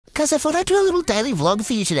because I thought I'd do a little daily vlog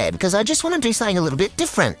for you today because I just want to do something a little bit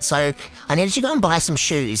different. So I needed to go and buy some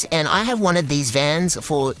shoes, and I have wanted these Vans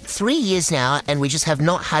for 3 years now, and we just have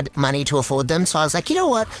not had money to afford them. So I was like, you know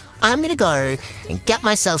what? I'm going to go and get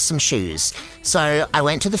myself some shoes. So I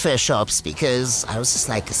went to the first shops because I was just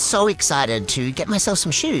like so excited to get myself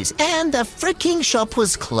some shoes. And the freaking shop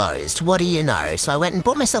was closed. What do you know? So I went and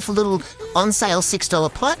bought myself a little on sale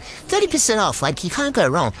 $6 plot, 30% off. Like, you can't go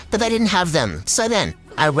wrong. But they didn't have them. So then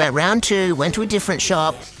I went round two, went to a different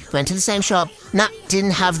shop, went to the same shop. Nah,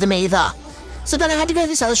 didn't have them either. So then I had to go to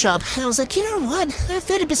this other shop, and I was like, you know what?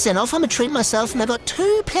 30% off, I'm gonna treat myself, and I got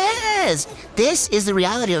 2 pairs. This is the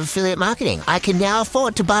reality of affiliate marketing. I can now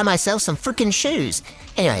afford to buy myself some freaking shoes.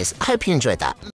 Anyways, I hope you enjoyed that.